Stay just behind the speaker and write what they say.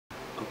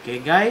Okay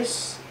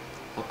guys,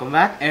 welcome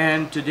back,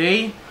 and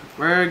today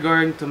we're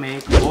going to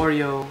make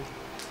Oreo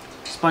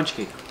sponge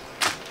cake.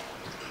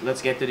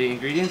 Let's get to the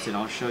ingredients and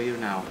I'll show you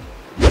now.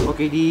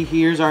 Okay,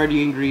 here's are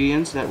the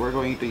ingredients that we're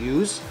going to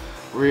use.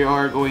 We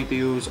are going to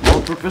use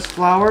all-purpose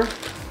flour,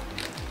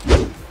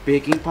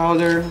 baking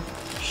powder,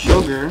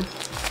 sugar,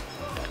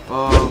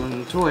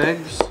 2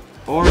 eggs,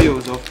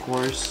 Oreos of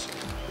course,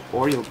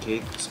 Oreo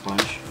cake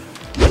sponge,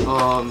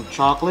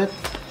 chocolate,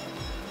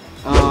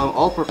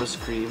 all-purpose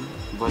cream,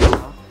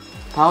 vanilla,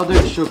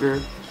 powdered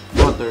sugar,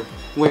 butter.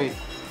 Wait,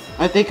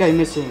 I think I'm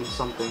missing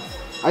something.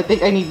 I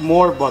think I need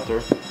more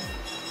butter.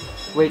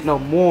 Wait, no,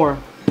 more.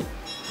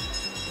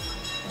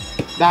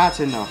 That's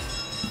enough.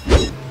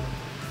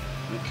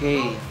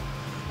 Okay,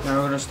 now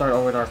we're gonna start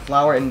off with our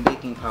flour and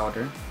baking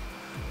powder.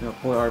 We'll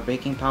put our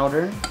baking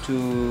powder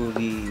to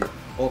the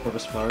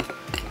all-purpose flour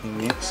and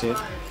mix it.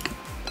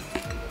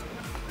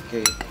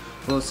 Okay,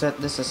 we'll set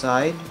this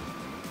aside.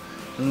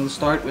 And we'll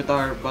start with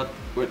our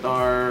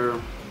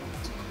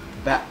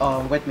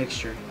wet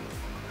mixture.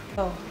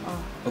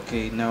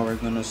 Okay, now we're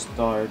gonna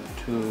start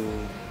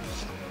to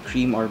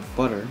cream our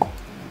butter.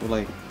 We'll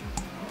like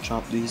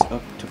chop these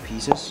up to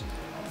pieces.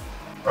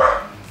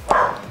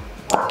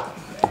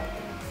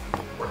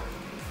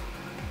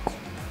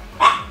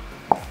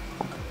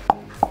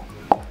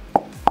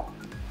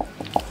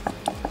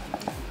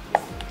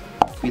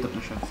 Speed up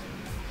the shot.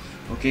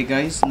 Okay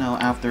guys, now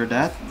after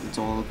that, it's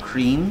all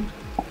creamed.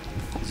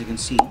 As you can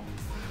see,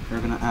 we're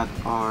gonna add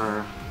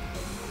our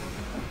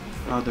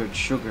powdered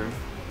sugar.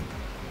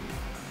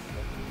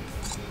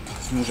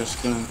 I'm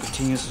just gonna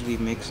continuously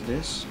mix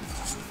this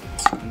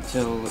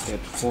until it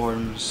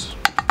forms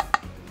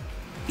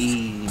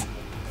a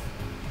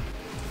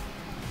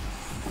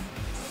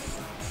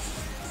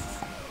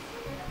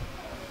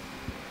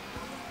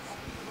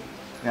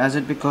as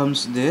it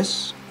becomes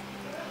this,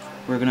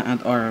 we're gonna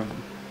add our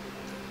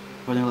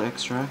vanilla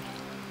extract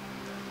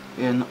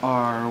in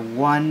our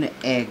 1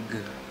 egg.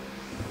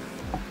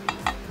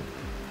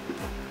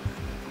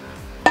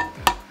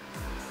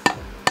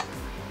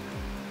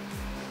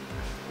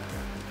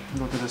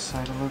 Go to the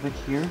side a little bit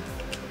here,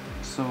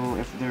 so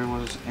if there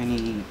was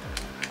any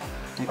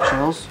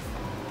eggshells,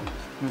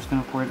 I'm just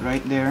gonna pour it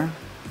right there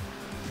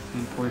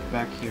and pour it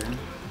back here.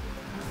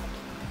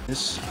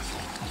 This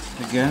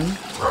again.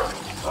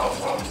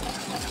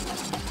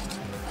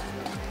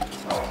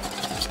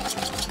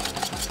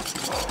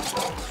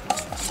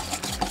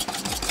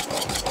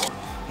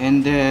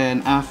 And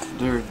then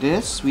after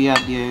this, we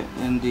add the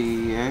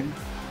egg.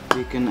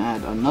 We can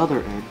add another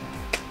egg.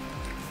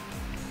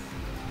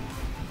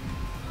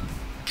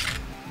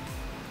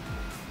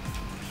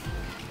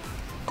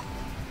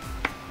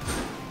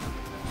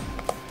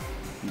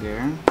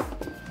 There.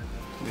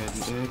 We add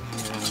the egg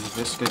and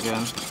whisk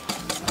again.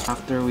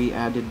 After we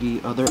added the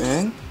other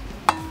egg,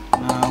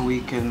 now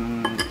we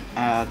can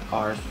add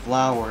our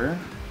flour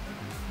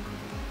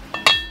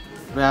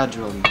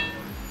gradually,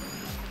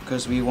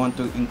 because we want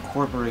to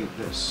incorporate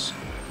this.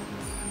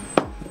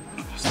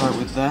 Start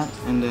with that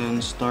and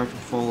then start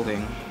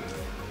folding.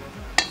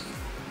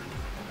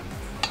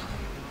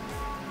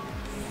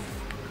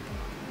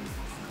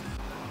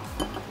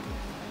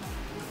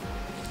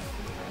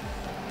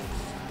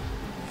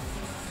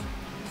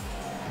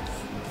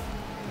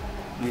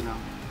 Wait now.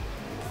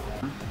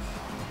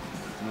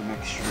 The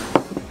mixture.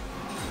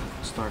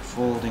 Start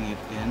folding it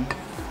in.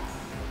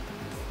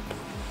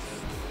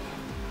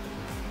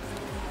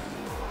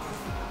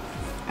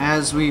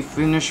 As we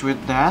finish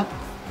with that,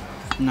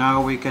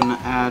 now we can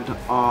add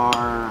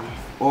our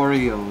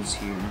Oreos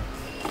here.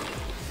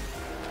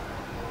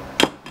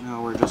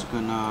 Now we're just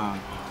gonna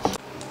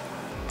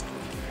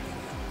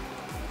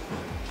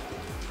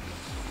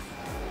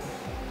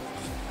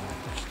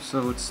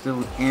so it's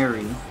still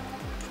airy.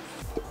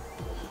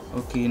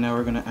 Okay, now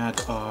we're gonna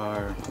add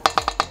our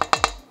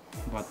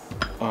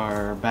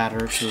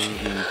batter to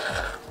the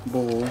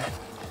bowl.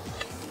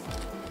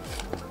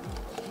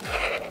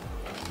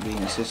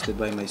 Being assisted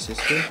by my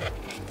sister.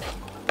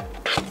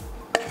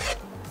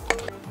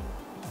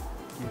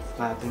 And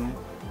flatten it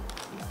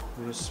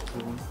with a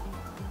spoon.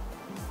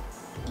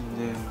 And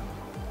then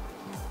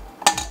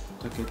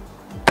tuck it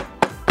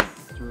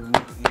to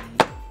remove any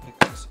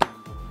excess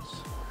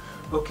candles.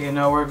 Okay,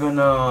 now we're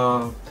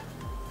gonna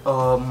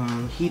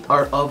heat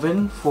our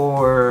oven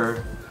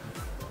for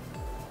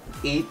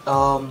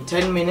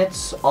 10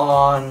 minutes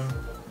on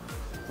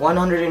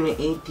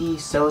 180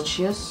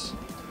 Celsius.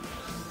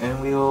 And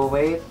we will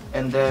wait,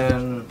 and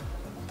then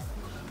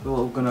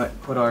we're gonna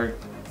put our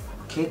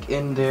cake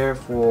in there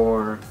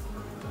for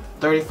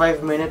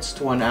 35 minutes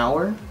to 1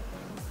 hour.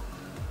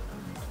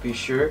 To be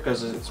sure,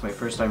 because it's my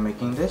first time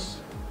making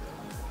this.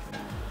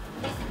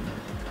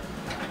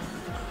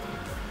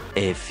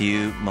 A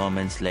few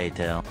moments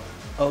later.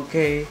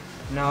 Okay,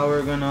 now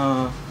we're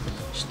gonna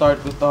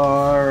start with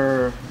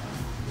our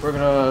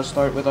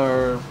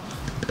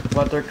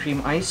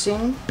buttercream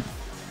icing.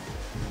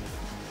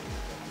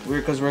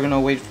 Because we're gonna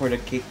wait for the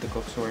cake to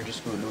cook, so we're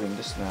just doing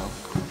this now.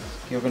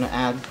 Okay, we're gonna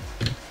add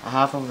a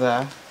half of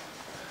that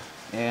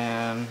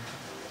and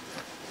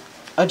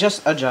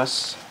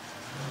adjust.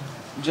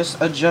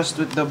 Just adjust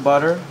with the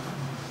butter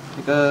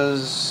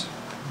because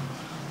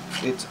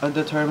it's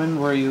undetermined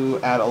where you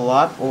add a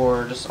lot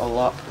or just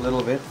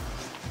little bit,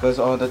 because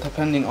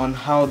depending on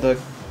how the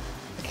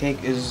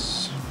cake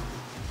is,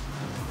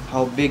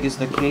 how big is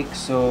the cake,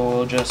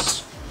 so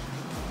just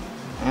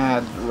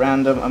add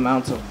random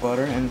amounts of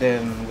butter and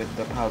then with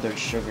the powdered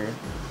sugar.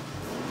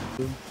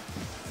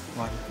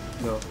 1,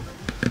 go.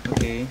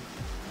 Okay,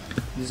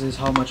 this is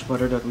how much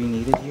butter that we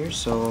needed here,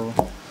 so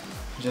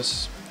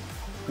just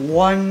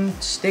 1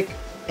 stick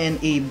and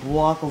a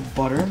block of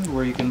butter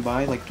where you can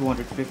buy like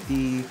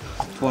 250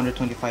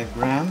 225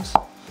 grams.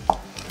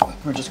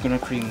 We're just gonna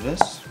cream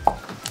this.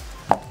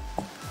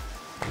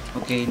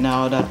 Okay,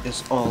 now that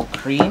is all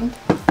creamed,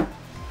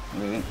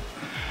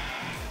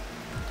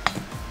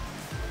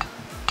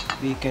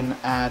 we can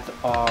add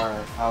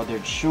our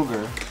powdered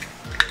sugar.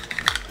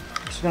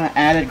 Just gonna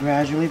add it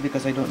gradually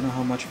because I don't know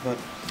how much, but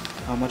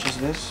how much is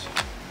this?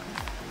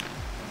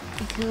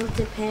 It all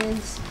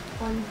depends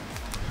on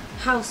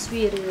how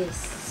sweet it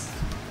is.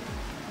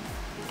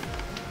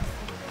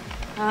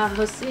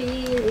 How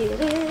sweet it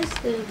is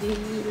to be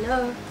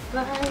loved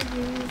by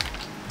you.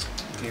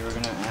 Okay, we're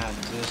gonna add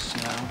this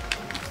now.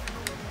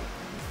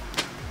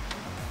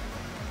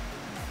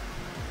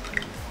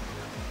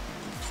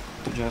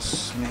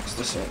 Just mix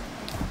this up.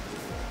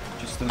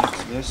 Just to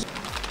mix this.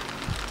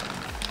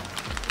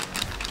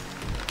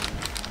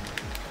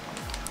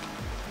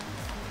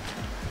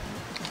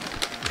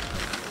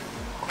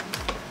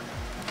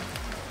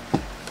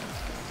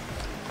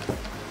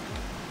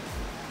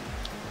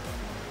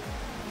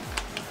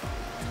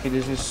 Okay,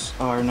 this is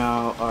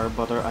now our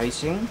butter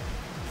icing.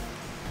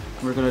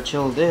 We're gonna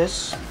chill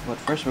this, but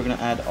first we're gonna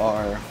add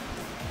our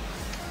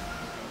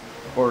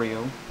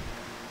Oreo.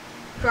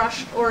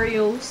 Crushed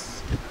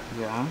Oreos.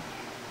 Yeah.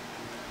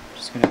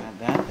 Just gonna add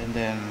that and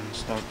then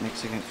start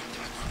mixing it.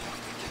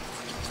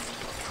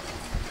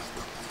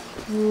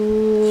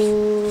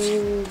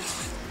 Ooh.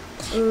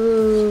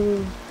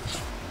 Ooh.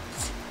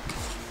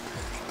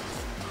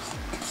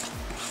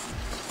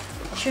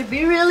 Should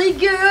be really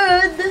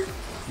good.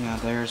 Yeah,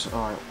 there's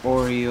our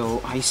Oreo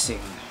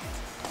icing.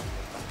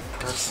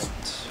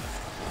 Perfect.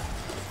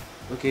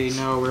 Okay,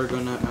 now we're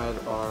gonna add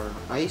our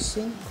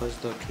icing because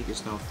the cake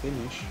is now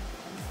finished.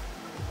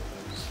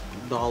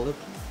 Dollop.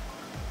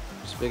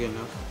 It's big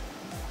enough.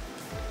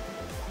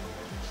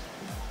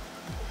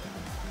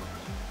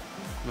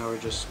 Now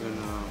we're just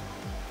gonna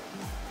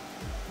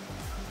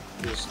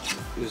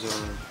use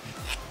our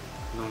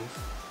knife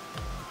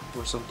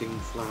or something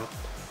flat.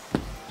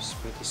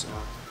 Spread this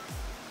out.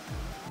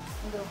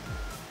 Go.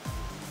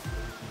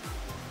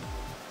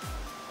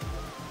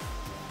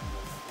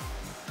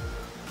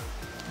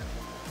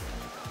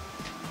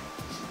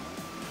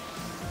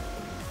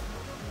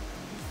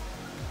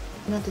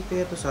 Natin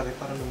kaya ito sari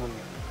para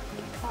lumamig.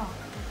 Oh.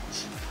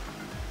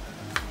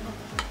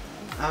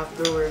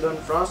 After we're done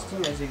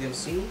frosting, as you can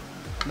see,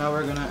 now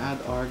we're gonna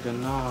add our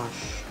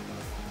ganache.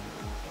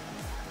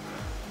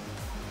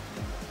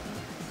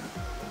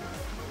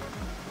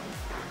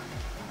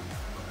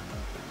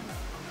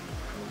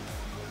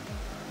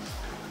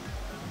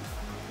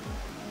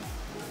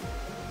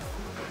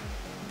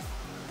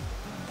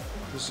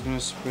 Just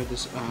gonna spread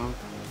this out.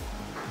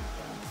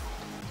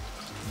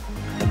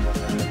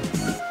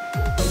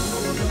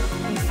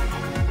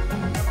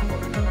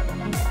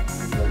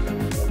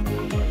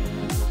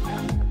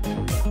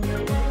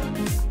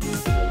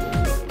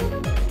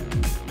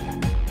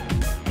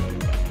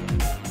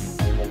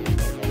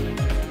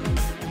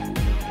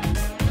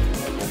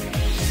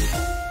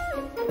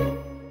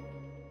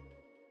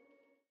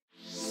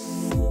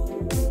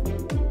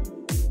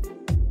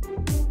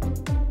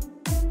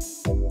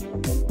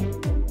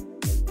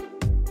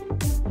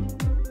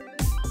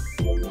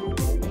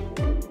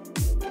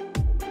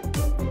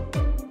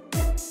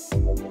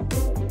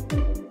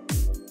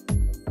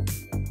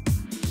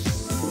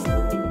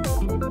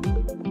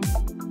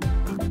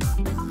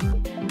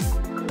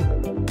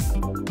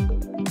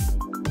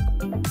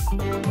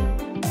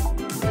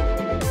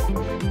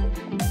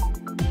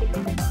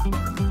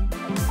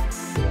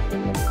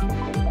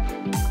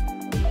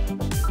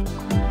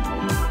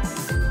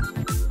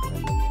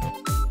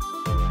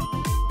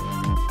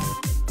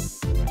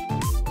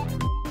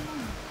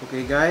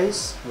 Okay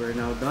guys, we're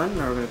now done.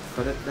 Now we're going to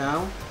cut it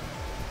down.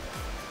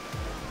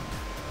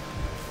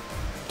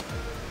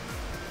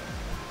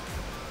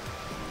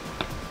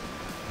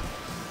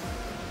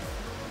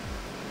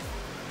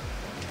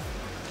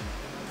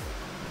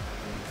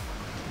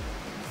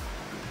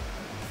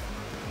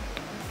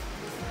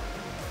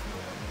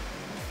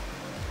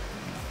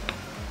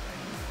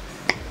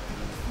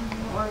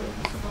 Oreo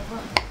sa baba.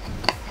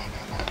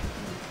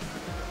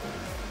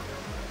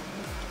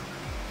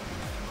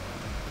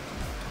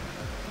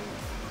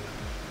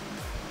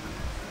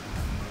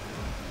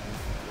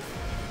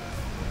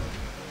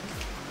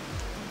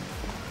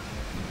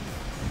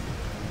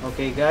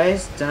 Okay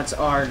guys, that's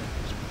our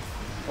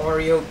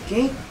Oreo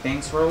cake.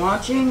 Thanks for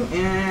watching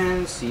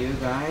and see you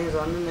guys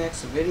on the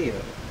next video.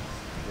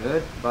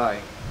 Goodbye.